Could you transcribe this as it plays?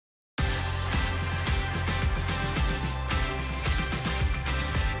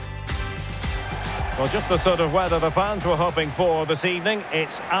Well, just the sort of weather the fans were hoping for this evening.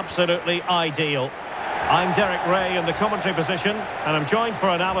 It's absolutely ideal. I'm Derek Ray in the commentary position, and I'm joined for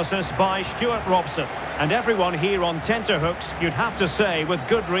analysis by Stuart Robson. And everyone here on tenterhooks, you'd have to say, with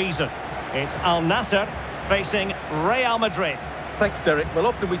good reason. It's Al Nassr facing Real Madrid. Thanks, Derek. Well,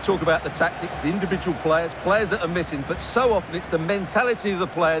 often we talk about the tactics, the individual players that are missing, but so often it's the mentality of the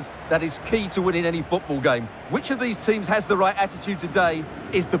players that is key to winning any football game. Which of these teams has the right attitude today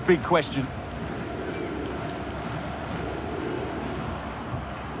is the big question.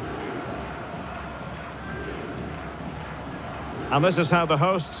 And this is how the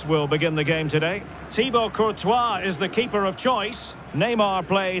hosts will begin the game today. Thibaut Courtois is the keeper of choice. Neymar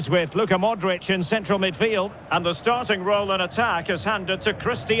plays with Luka Modric in central midfield. And the starting role in attack is handed to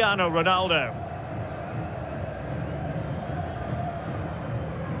Cristiano Ronaldo.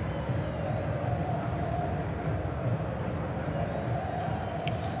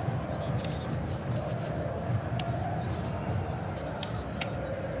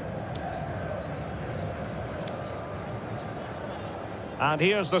 And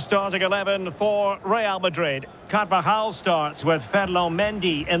here's the starting 11 for Real Madrid. Carvajal starts with Ferland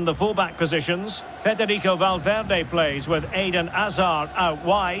Mendy in the fullback positions. Federico Valverde plays with Eden Hazard out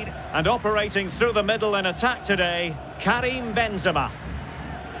wide. And operating through the middle in attack today, Karim Benzema.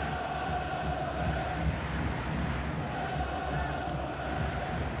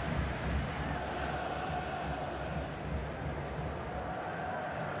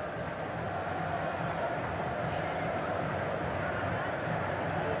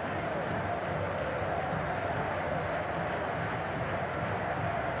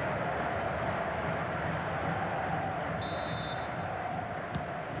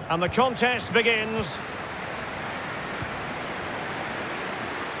 And the contest begins.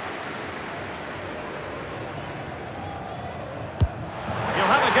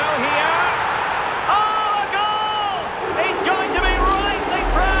 You'll have a go here. Oh, a goal! He's going to be rightly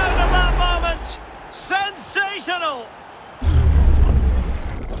proud of that moment. Sensational!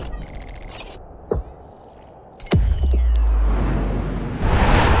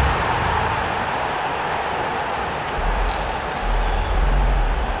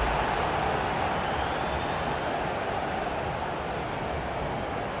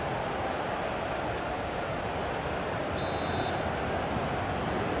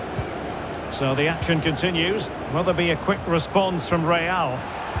 So the action continues. Will there be a quick response from Real?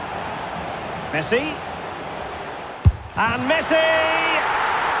 Messi. And Messi!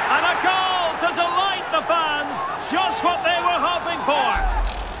 And a goal to delight the fans. Just what they were hoping for.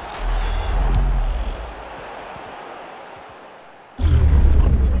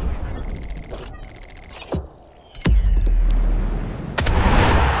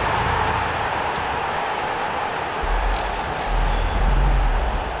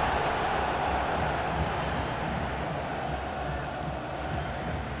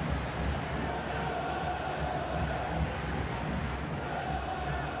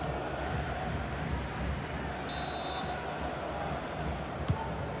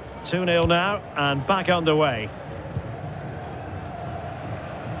 Two 2-0 now, and back underway.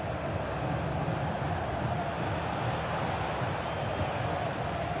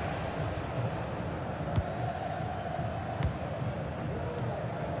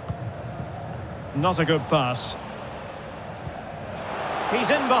 Not a good pass. He's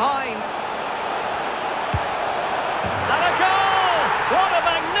in behind. And a goal! What a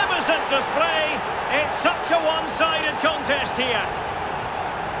magnificent display! It's such a one-sided contest here.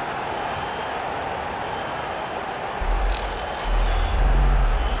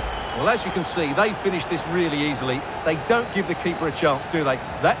 Well, as you can see, they finish this really easily. They don't give the keeper a chance, do they?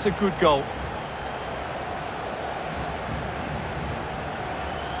 That's a good goal.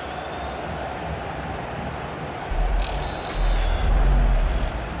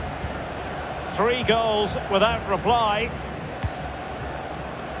 Three goals without reply.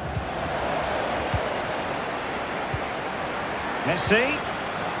 Messi.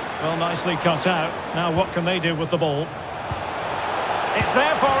 Well, nicely cut out. Now what can they do with the ball? It's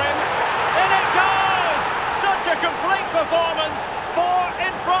there for him. In it goes! Such a complete performance. 4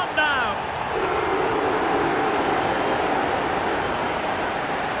 in front now.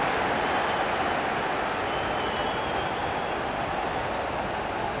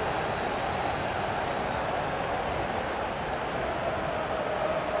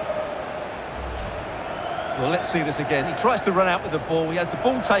 Well, let's see this again. He tries to run out with the ball. He has the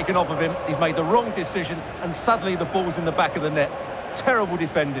ball taken off of him. He's made the wrong decision, and suddenly the ball's in the back of the net. Terrible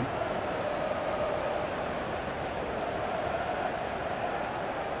defending.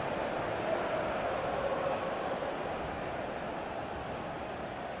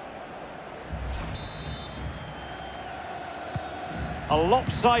 A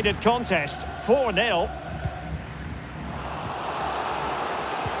lopsided contest, 4-0.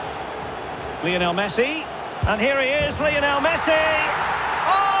 Lionel Messi. And here he is, Lionel Messi.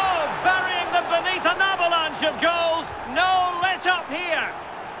 Oh, burying them beneath an avalanche of goals. No let up here.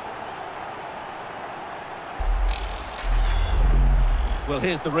 Well,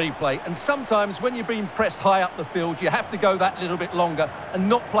 here's the replay, and sometimes when you're being pressed high up the field, you have to go that little bit longer and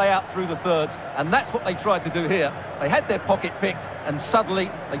not play out through the thirds, and that's what they tried to do here. They had their pocket picked, and suddenly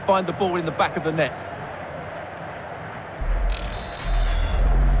they find the ball in the back of the net.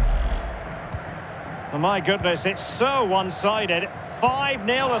 Oh, my goodness, it's so one-sided.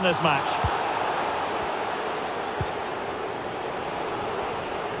 5-0 in this match.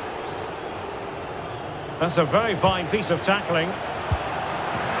 That's a very fine piece of tackling.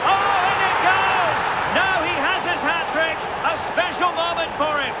 Hat-trick, a special moment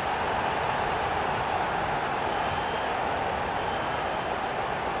for him.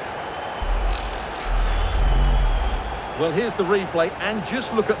 Well, here's the replay, and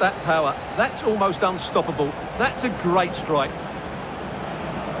just look at that power. That's almost unstoppable. That's a great strike.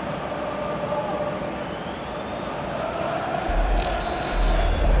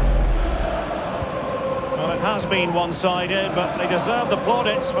 Well, it has been one-sided, but they deserve the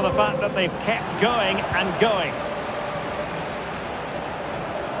plaudits for the fact that they've kept going and going.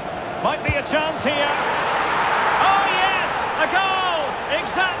 Might be a chance here. Oh, yes! A goal!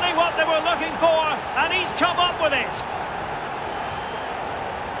 Exactly what they were looking for, and he's come up with it.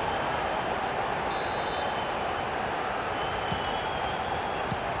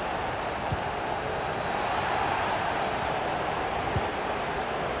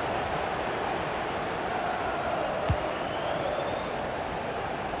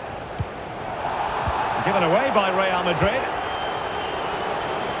 Given away by Real Madrid.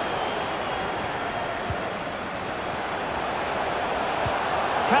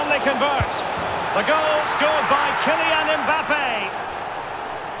 Can they convert? The goal scored by Kylian Mbappe.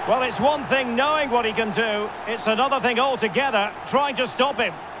 Well, it's one thing knowing what he can do. It's another thing altogether trying to stop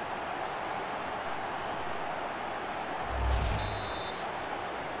him.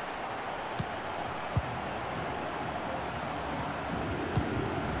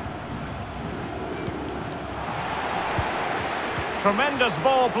 Tremendous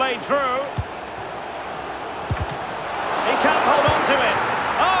ball played through. He can't hold on to it.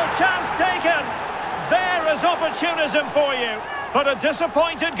 Oh, chance taken. There is opportunism for you, but a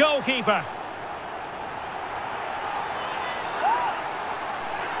disappointed goalkeeper.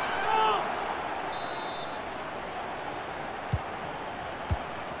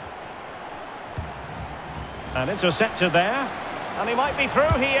 And intercepted there, and he might be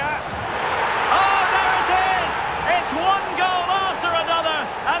through here. Oh, there it is! It's one goal after another,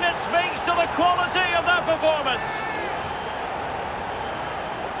 and it speaks to the quality of their performance.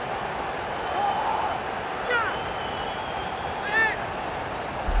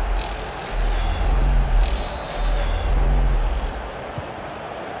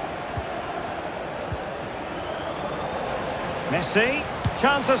 Messi,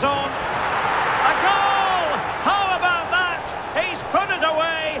 chances on. A goal! How about that? He's put it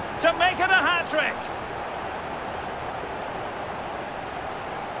away to make it a hat-trick.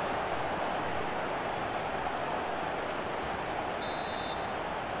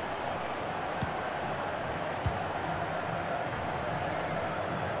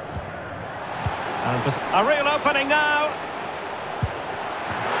 And a real opening now.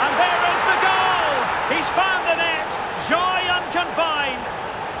 And there is the goal! He's found the net. Joy unconfined.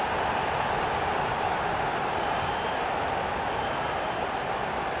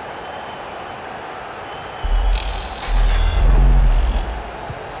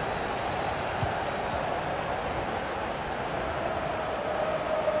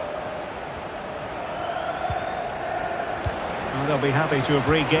 Well, they'll be happy to have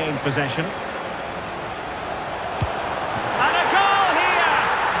regained possession. And a goal here!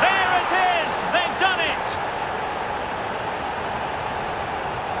 There it is! They've done it!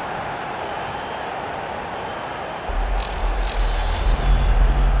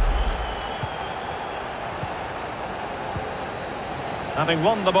 Having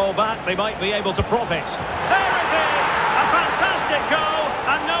won the ball back, they might be able to profit. There it is! A fantastic goal,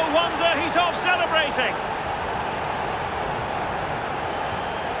 and no wonder he's off celebrating.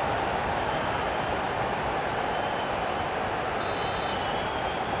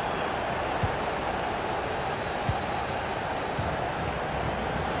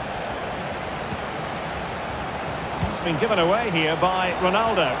 It's been given away here by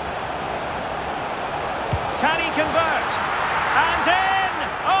Ronaldo. Can he convert? And in!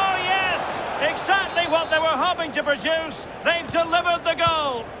 Oh, yes! Exactly what they were hoping to produce. They've delivered the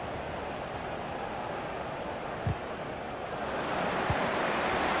goal.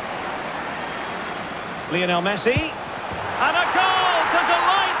 Lionel Messi. And a goal to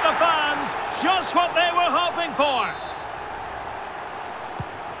delight the fans. Just what they were hoping for.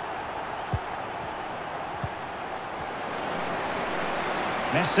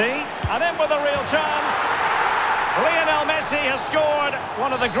 Messi. And in with a real chance. Lionel Messi has scored.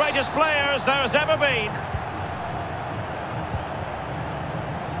 One of the greatest players there has ever been.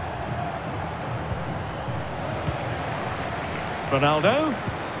 Ronaldo.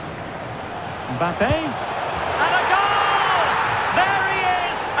 Mbappe. And a goal! There he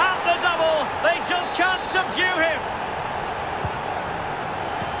is at the double. They just can't subdue him.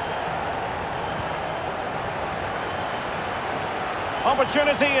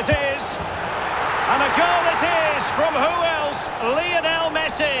 Opportunity it is. And a goal it is from who else? Lionel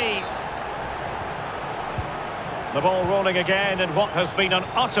Messi. The ball rolling again in what has been an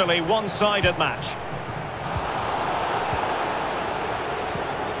utterly one-sided match.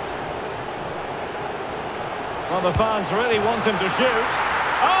 Well, the fans really want him to shoot.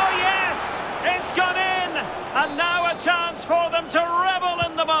 Oh, yes! It's gone in! And now a chance for them to revel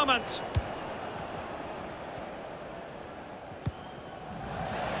in the moment.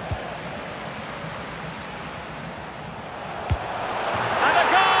 And a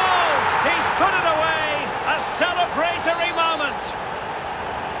goal! He's put it away! A celebratory moment.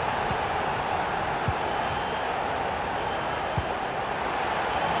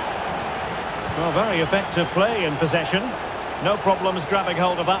 Well, very effective play in possession. No problems grabbing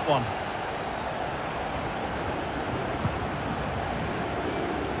hold of that one.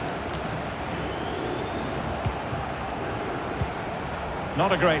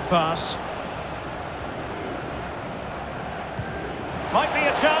 Not a great pass. Might be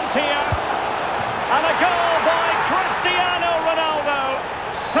a chance here. And a goal by Cristiano Ronaldo.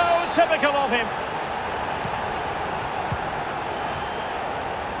 So typical of him.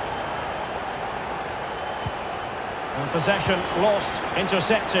 Possession lost,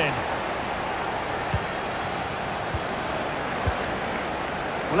 intercepted.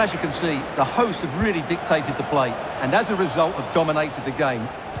 Well, as you can see, the hosts have really dictated the play, and as a result have dominated the game.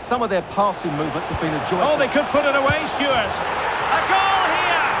 Some of their passing movements have been a joy. Oh, they could put it away, Stuart. A goal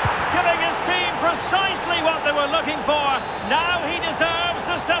here, giving his team precisely what they were looking for. Now he deserves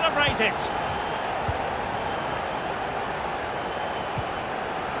to celebrate it.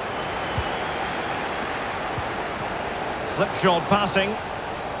 Slipshod passing.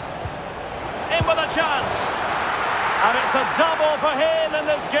 In with a chance. And it's a double for him in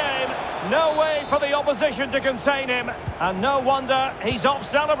this game. No way for the opposition to contain him. And no wonder he's off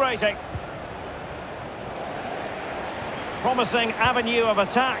celebrating. Promising avenue of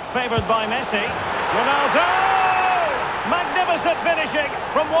attack favoured by Messi. Ronaldo! Magnificent finishing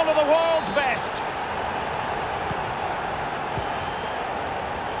from one of the world's best.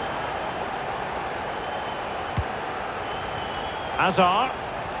 Hazard.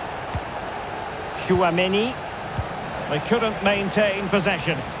 Chouameni. They couldn't maintain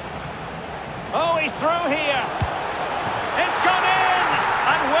possession. Oh, he's through here. It's gone in!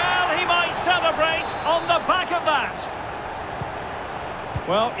 And well, he might celebrate on the back of that.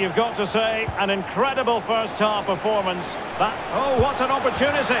 Well, you've got to say, an incredible first-half performance. Oh, what an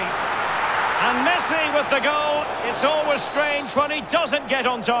opportunity. And Messi with the goal. It's always strange when he doesn't get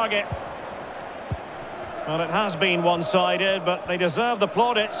on target. Well, it has been one-sided, but they deserve the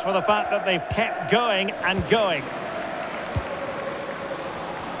plaudits for the fact that they've kept going and going.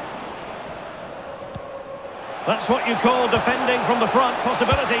 That's what you call defending from the front.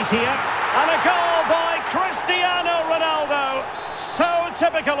 Possibilities here. And a goal by Cristiano Ronaldo. So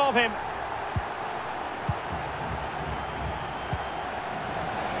typical of him.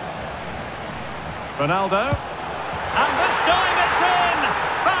 Ronaldo. And this time it's in.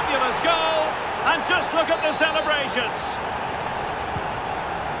 Fabulous goal. And just look at the celebrations.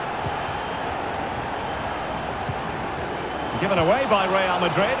 Given away by Real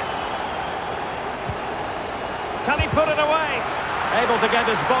Madrid. Can he put it away? Able to get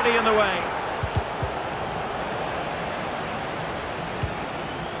his body in the way.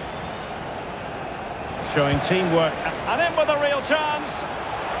 Showing teamwork. And in with a real chance.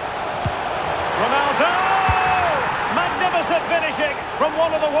 Ronaldo! Magnificent finishing from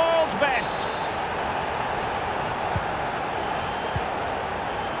one of the world's best.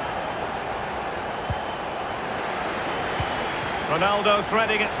 Ronaldo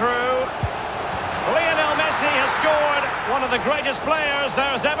threading it through. Lionel Messi has scored. One of the greatest players there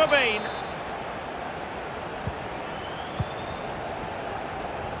has ever been.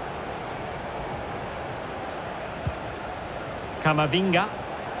 Camavinga.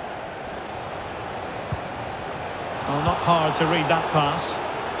 Well, not hard to read that pass.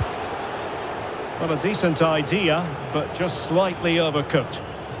 Well, a decent idea, but just slightly overcooked.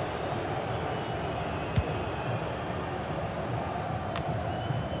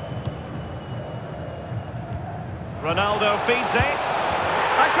 Ronaldo feeds it.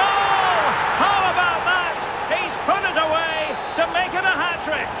 A goal! How about that? He's put it away to make it a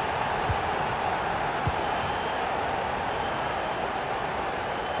hat-trick.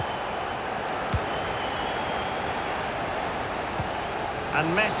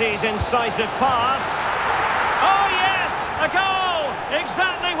 And Messi's incisive pass. Oh yes, a goal!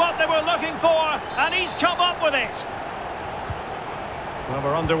 Exactly what they were looking for, and he's come up with it. Well,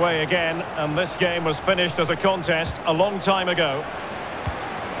 we're underway again, and this game was finished as a contest a long time ago.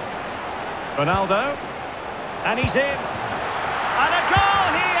 Ronaldo, and he's in. And a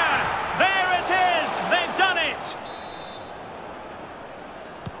goal here! There it is! They've done it!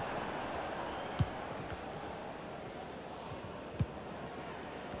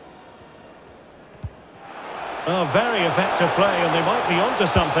 Oh, very effective play, and they might be onto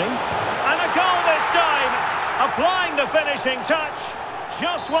something. And a goal this time! Applying the finishing touch.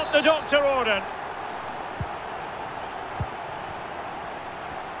 Just what the doctor ordered.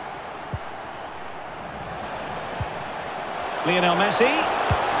 Lionel Messi.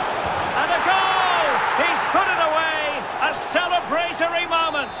 And a goal! He's put it away! A celebratory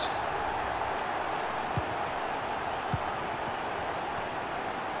moment.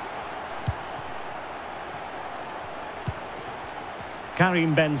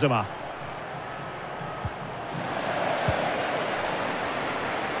 Karim Benzema.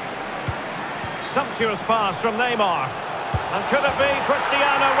 Sumptuous pass from Neymar. And could it be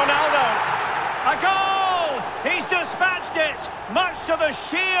Cristiano Ronaldo? A goal! He's dispatched it, much to the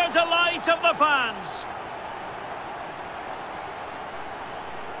sheer delight of the fans.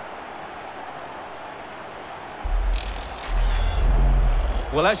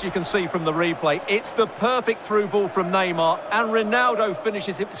 Well, as you can see from the replay, it's the perfect through ball from Neymar, and Ronaldo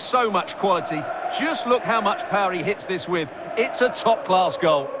finishes it with so much quality. Just look how much power he hits this with. It's a top-class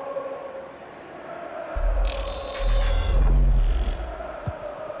goal.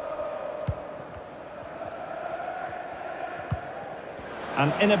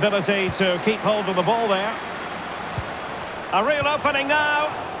 An inability to keep hold of the ball there. A real opening now.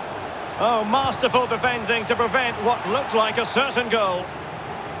 Oh, masterful defending to prevent what looked like a certain goal.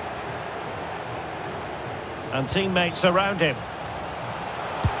 And teammates around him.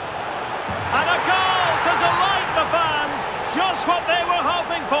 And a goal to delight the fans. Just what they were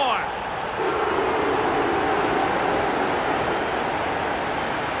hoping for.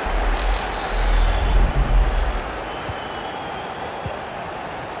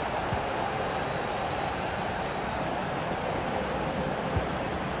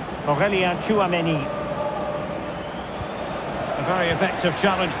 Aurelien Tchouameni. A very effective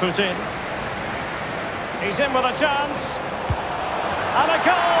challenge put in. He's in with a chance. And a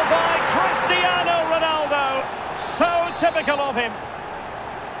goal by Cristiano Ronaldo. So typical of him.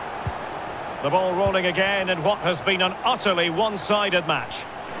 The ball rolling again in what has been an utterly one-sided match.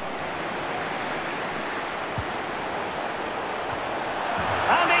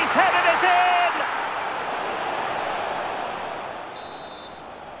 And he's headed it in!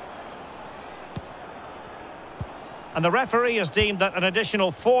 And the referee has deemed that an additional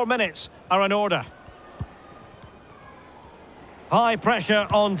 4 minutes are in order. High pressure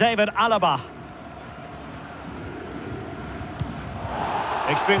on David Alaba.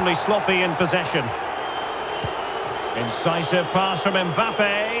 Extremely sloppy in possession. Incisive pass from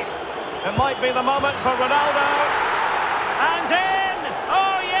Mbappe. It might be the moment for Ronaldo. And in!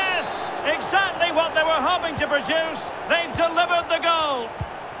 Oh yes! Exactly what they were hoping to produce. They've delivered the goal.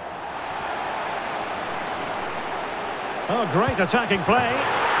 Oh, great attacking play.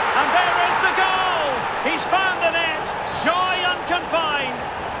 And there is the goal! He's found the net. Joy unconfined.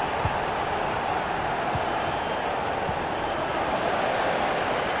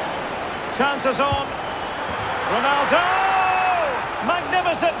 Chances on. Ronaldo!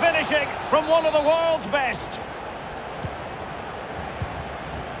 Magnificent finishing from one of the world's best.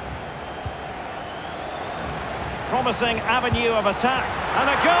 Promising avenue of attack. And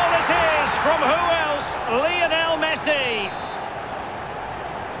a goal it is from who else? Lionel Messi.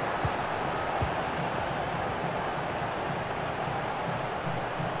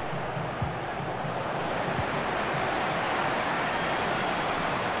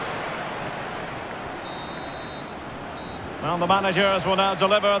 Well, the managers will now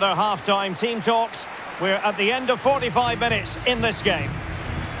deliver their half-time team talks. We're at the end of 45 minutes in this game.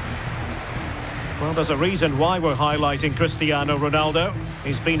 Well, there's a reason why we're highlighting Cristiano Ronaldo.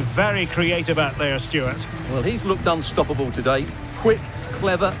 He's been very creative out there, Stuart. Well, he's looked unstoppable today. Quick,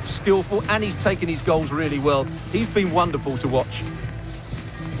 clever, skillful, and he's taken his goals really well. He's been wonderful to watch.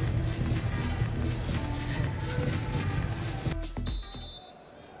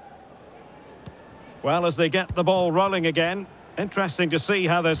 Well, as they get the ball rolling again, interesting to see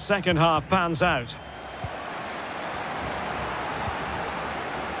how the second half pans out.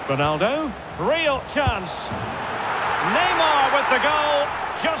 Ronaldo, real chance. Neymar with the goal.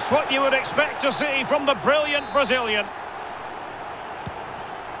 Just what you would expect to see from the brilliant Brazilian.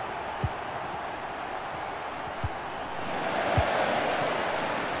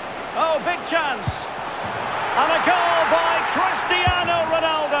 Oh, big chance. And a goal by Cristiano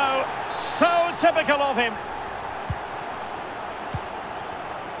Ronaldo. So typical of him.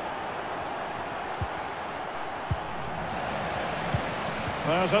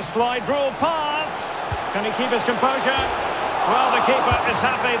 There's a slide rule pass. Can he keep his composure? Well, the keeper is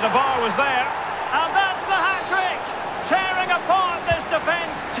happy the bar was there. And that's the hat-trick. Tearing apart this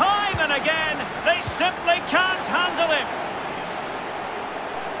defence time and again. They simply can't handle him.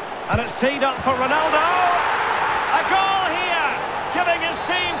 And it's teed up for Ronaldo. A goal here, giving his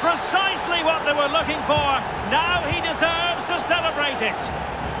team precisely what they were looking for. Now he deserves to celebrate it.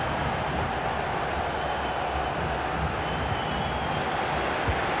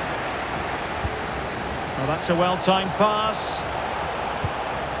 Well, that's a well-timed pass.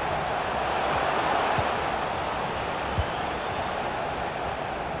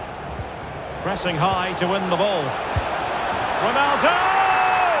 Pressing high to win the ball. Ronaldo!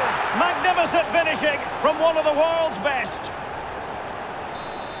 Magnificent finishing from one of the world's best.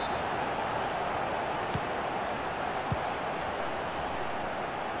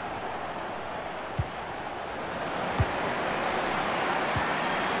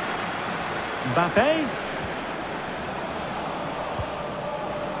 Mbappe.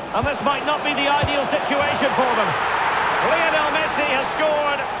 And this might not be the ideal situation for them. Lionel Messi has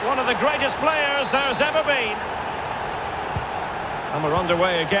scored, one of the greatest players there's ever been. And we're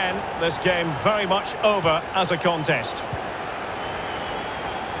underway again. This game very much over as a contest.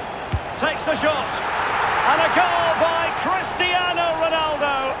 Takes the shot. And a goal by Cristiano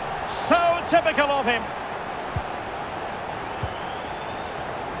Ronaldo. So typical of him.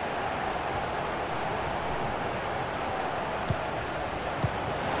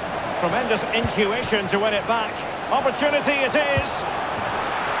 Tremendous intuition to win it back. Opportunity it is.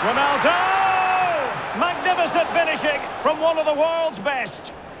 Ronaldo! Magnificent finishing from one of the world's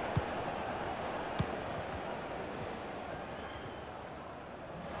best.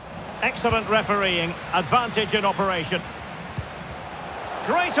 Excellent refereeing. Advantage in operation.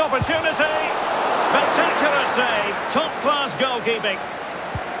 Great opportunity. Spectacular save. Top-class goalkeeping.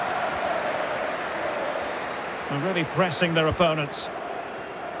 They're really pressing their opponents.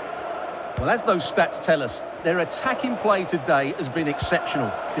 Well, as those stats tell us, their attacking play today has been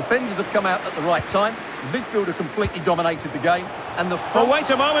exceptional. Defenders have come out at the right time, the midfielder completely dominated the game, and the front... Oh, wait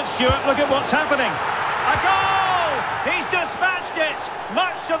a moment, Stuart, look at what's happening. A goal! He's dispatched it,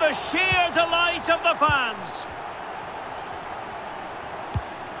 much to the sheer delight of the fans.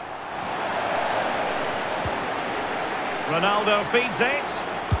 Ronaldo feeds it.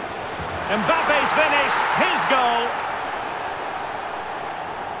 Mbappe's finish, his goal.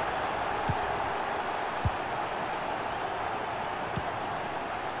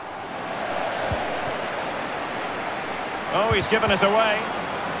 Oh, he's given us away.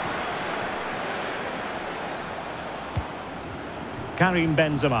 Karim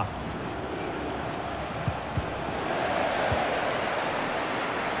Benzema.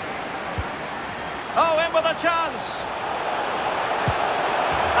 Oh, in with a chance.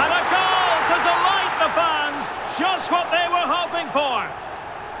 And a goal to delight the fans. Just what they were hoping for.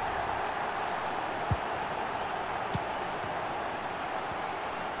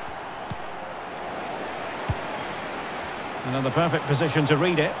 Another perfect position to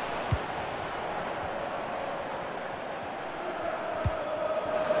read it.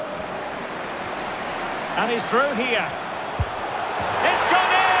 And he's through here. It's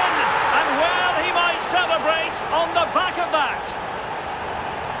gone in! And well, he might celebrate on the back of that.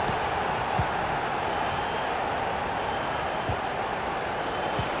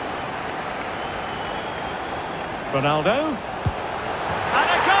 Ronaldo. And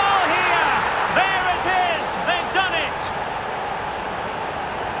a goal here! There it is! They've done it!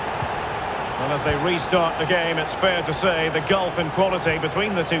 Well, as they restart the game, it's fair to say the gulf in quality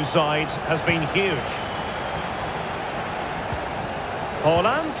between the two sides has been huge.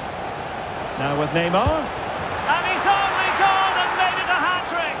 Haaland. Now with Neymar. And he's only gone and made it a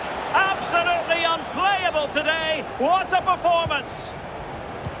hat-trick. Absolutely incredible today. What a performance!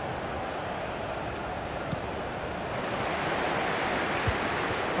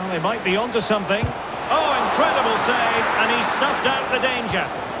 Well, they might be onto something. Oh, incredible save, and he snuffed out the danger.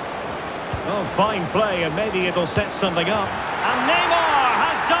 Oh, fine play, and maybe it'll set something up. And Neymar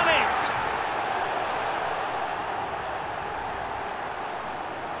has done it!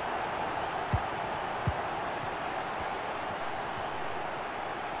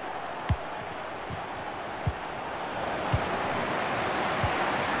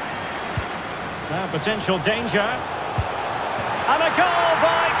 Now potential danger. And a goal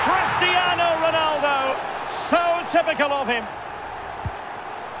by Cristiano Ronaldo. So typical of him.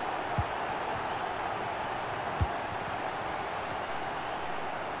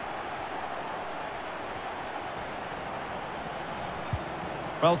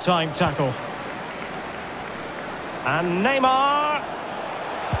 Well-timed tackle. And Neymar.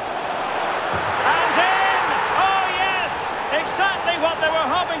 And in! Oh, yes! Exactly what they were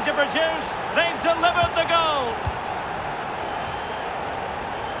hoping to produce. They've delivered the goal.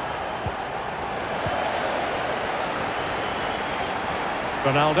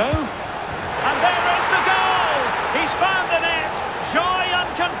 Ronaldo. And there is the goal! He's found the net. Joy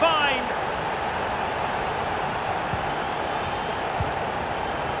unconfined.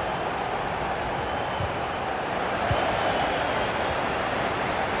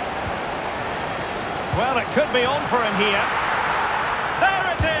 Well, it could be on for him here.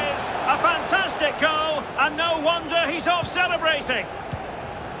 There it is! A fantastic goal, and no wonder he's off celebrating.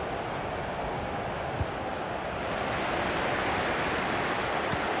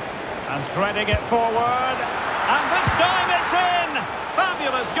 And threading it forward. And this time it's in!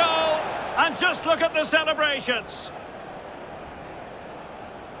 Fabulous goal! And just look at the celebrations.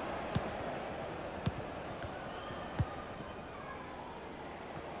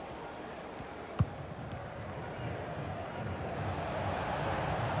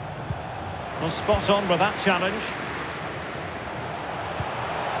 Well, spot on with that challenge.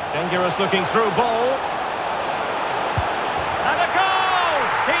 Dangerous looking through ball. And a goal!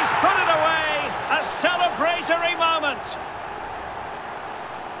 He's put it away! A celebratory moment!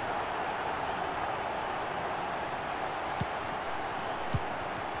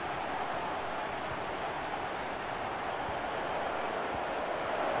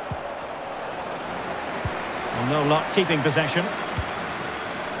 Well, no luck keeping possession.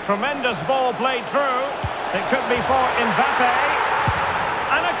 Tremendous ball played through. It could be for Mbappe.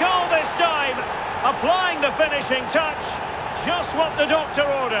 And a goal this time. Applying the finishing touch. Just what the doctor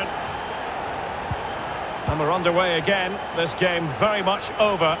ordered. And we're underway again. This game very much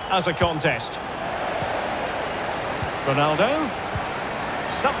over as a contest. Ronaldo.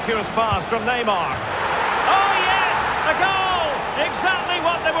 Sumptuous pass from Neymar. Oh yes! A goal! Exactly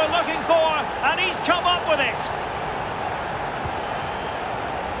what they were looking for. And he's come up with it.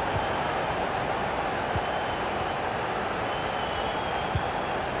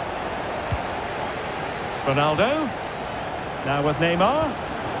 Ronaldo, now with Neymar,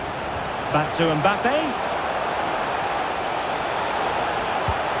 back to Mbappe.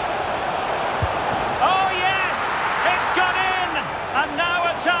 Oh yes, it's gone in, and now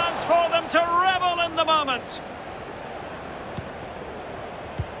a chance for them to revel in the moment.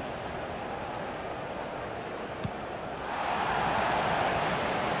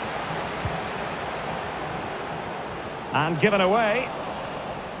 And given away.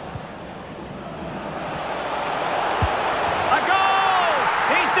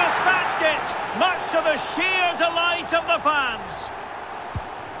 Dispatched it, much to the sheer delight of the fans.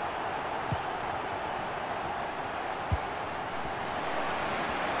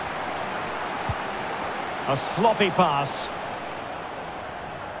 A sloppy pass.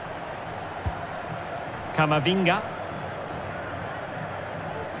 Camavinga.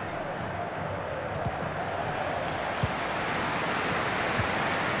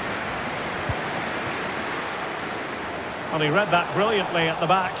 Well, he read that brilliantly at the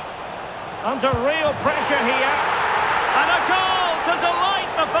back. Under real pressure here. And a goal to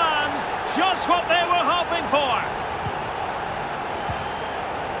delight the fans. Just what they were hoping for.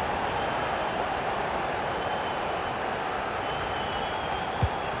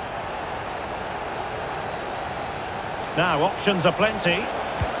 Now, options are plenty.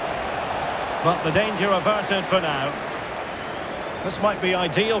 But the danger averted for now. This might be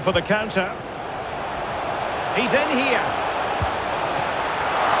ideal for the counter. He's in here.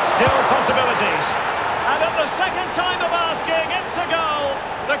 Still possibilities. And at the second time of asking, it's a goal.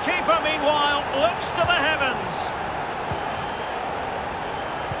 The keeper, meanwhile, looks to the heavens.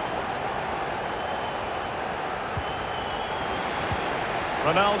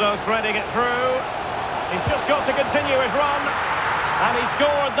 Ronaldo threading it through. He's just got to continue his run. And he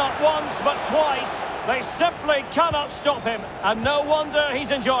scored not once, but twice. They simply cannot stop him. And no wonder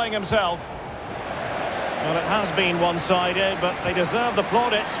he's enjoying himself. Well, it has been one-sided, but they deserve the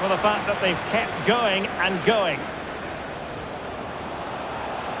plaudits for the fact that they've kept going and going.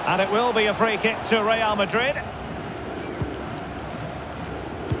 And it will be a free kick to Real Madrid.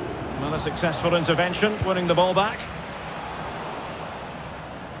 Well, a successful intervention, winning the ball back.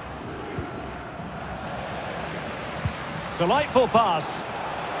 Delightful pass.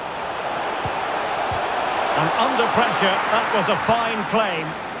 And under pressure, that was a fine claim.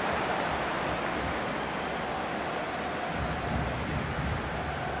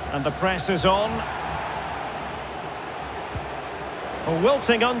 And the press is on.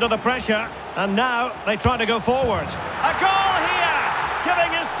 Wilting under the pressure. And now they try to go forward. A goal here!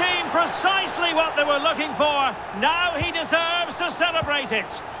 Giving his team precisely what they were looking for. Now he deserves to celebrate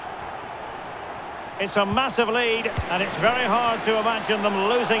it. It's a massive lead, and it's very hard to imagine them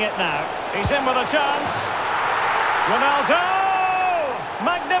losing it now. He's in with a chance. Ronaldo!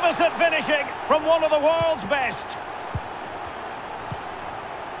 Magnificent finishing from one of the world's best.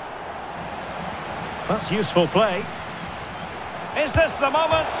 That's useful play. Is this the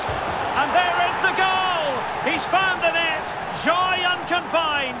moment? And there is the goal! He's found the net. Joy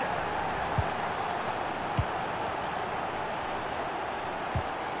unconfined.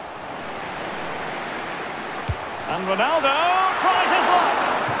 And Ronaldo tries his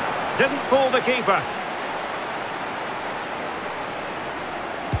luck. Didn't fool the keeper.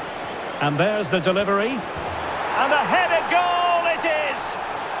 And there's the delivery. And a headed goal it is.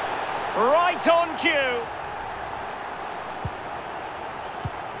 Right on cue.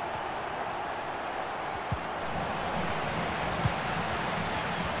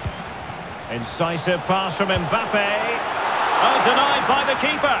 Incisive pass from Mbappe. Oh, denied by the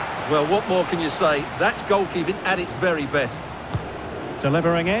keeper. Well, what more can you say? That's goalkeeping at its very best.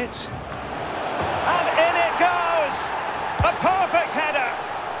 Delivering it. And in it goes! A perfect header.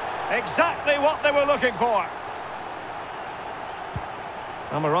 Exactly what they were looking for.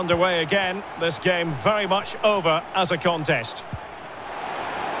 And we're underway again. This game very much over as a contest.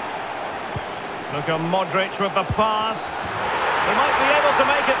 Look at Modric with the pass. He might be able to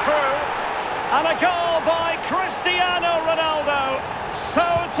make it through. And a goal by Cristiano Ronaldo. So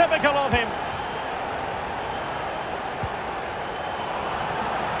typical of him.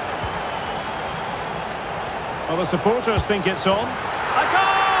 Well, the supporters think it's on. A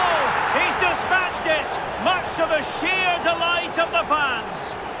goal! He's dispatched it, much to the sheer delight of the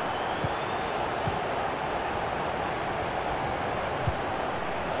fans.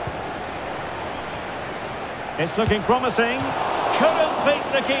 It's looking promising. Couldn't beat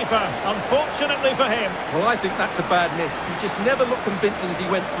the keeper, unfortunately for him. Well, I think that's a bad miss. He just never looked convincing as he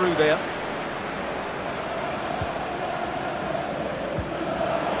went through there.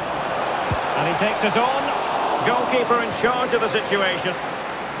 And he takes it on. Goalkeeper in charge of the situation.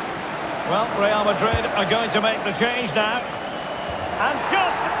 Well, Real Madrid are going to make the change now. And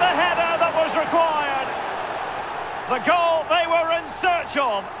just the header that was required. The goal they were in search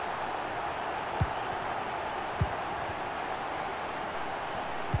of.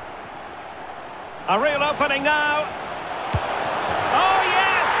 A real opening now. Oh,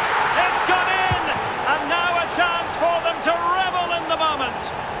 yes! It's gone in! And now a chance for them to revel in the moment.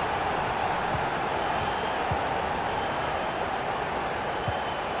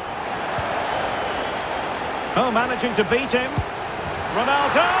 Oh, managing to beat him.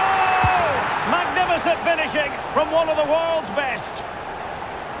 Ronaldo! Magnificent finishing from one of the world's best.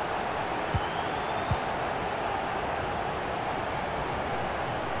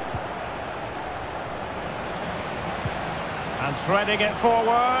 And threading it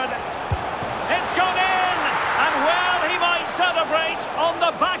forward. It's gone in! And well, he might celebrate on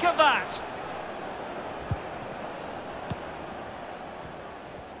the back of that.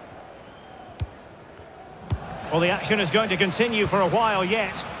 Well, the action is going to continue for a while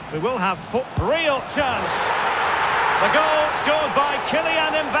yet. We will have real chance. The goal scored by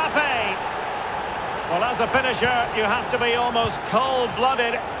Kylian Mbappe. Well, as a finisher, you have to be almost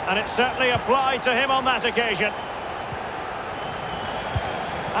cold-blooded, and it certainly applied to him on that occasion.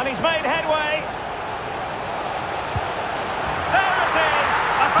 And he's made headway. There it is!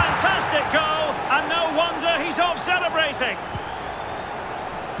 A fantastic goal, and no wonder he's off celebrating.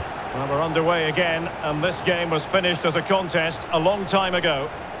 Well, we're underway again, and this game was finished as a contest a long time ago.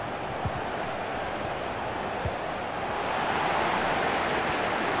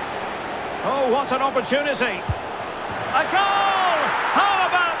 Oh, what an opportunity! A goal! How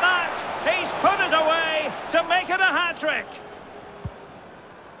about that? He's put it away to make it a hat-trick.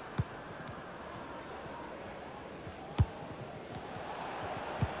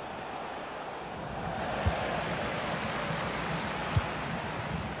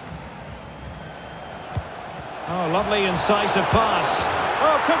 Oh, lovely incisive pass.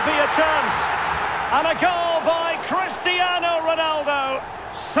 Oh, could be a chance. And a goal by Cristiano Ronaldo.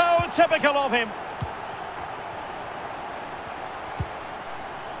 So typical of him.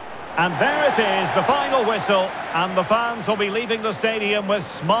 And there it is, the final whistle. And the fans will be leaving the stadium with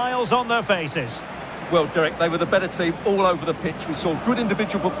smiles on their faces. Well, Derek, they were the better team all over the pitch. We saw good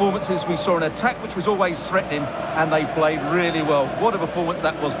individual performances. We saw an attack which was always threatening. And they played really well. What a performance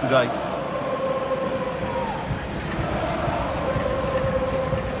that was today.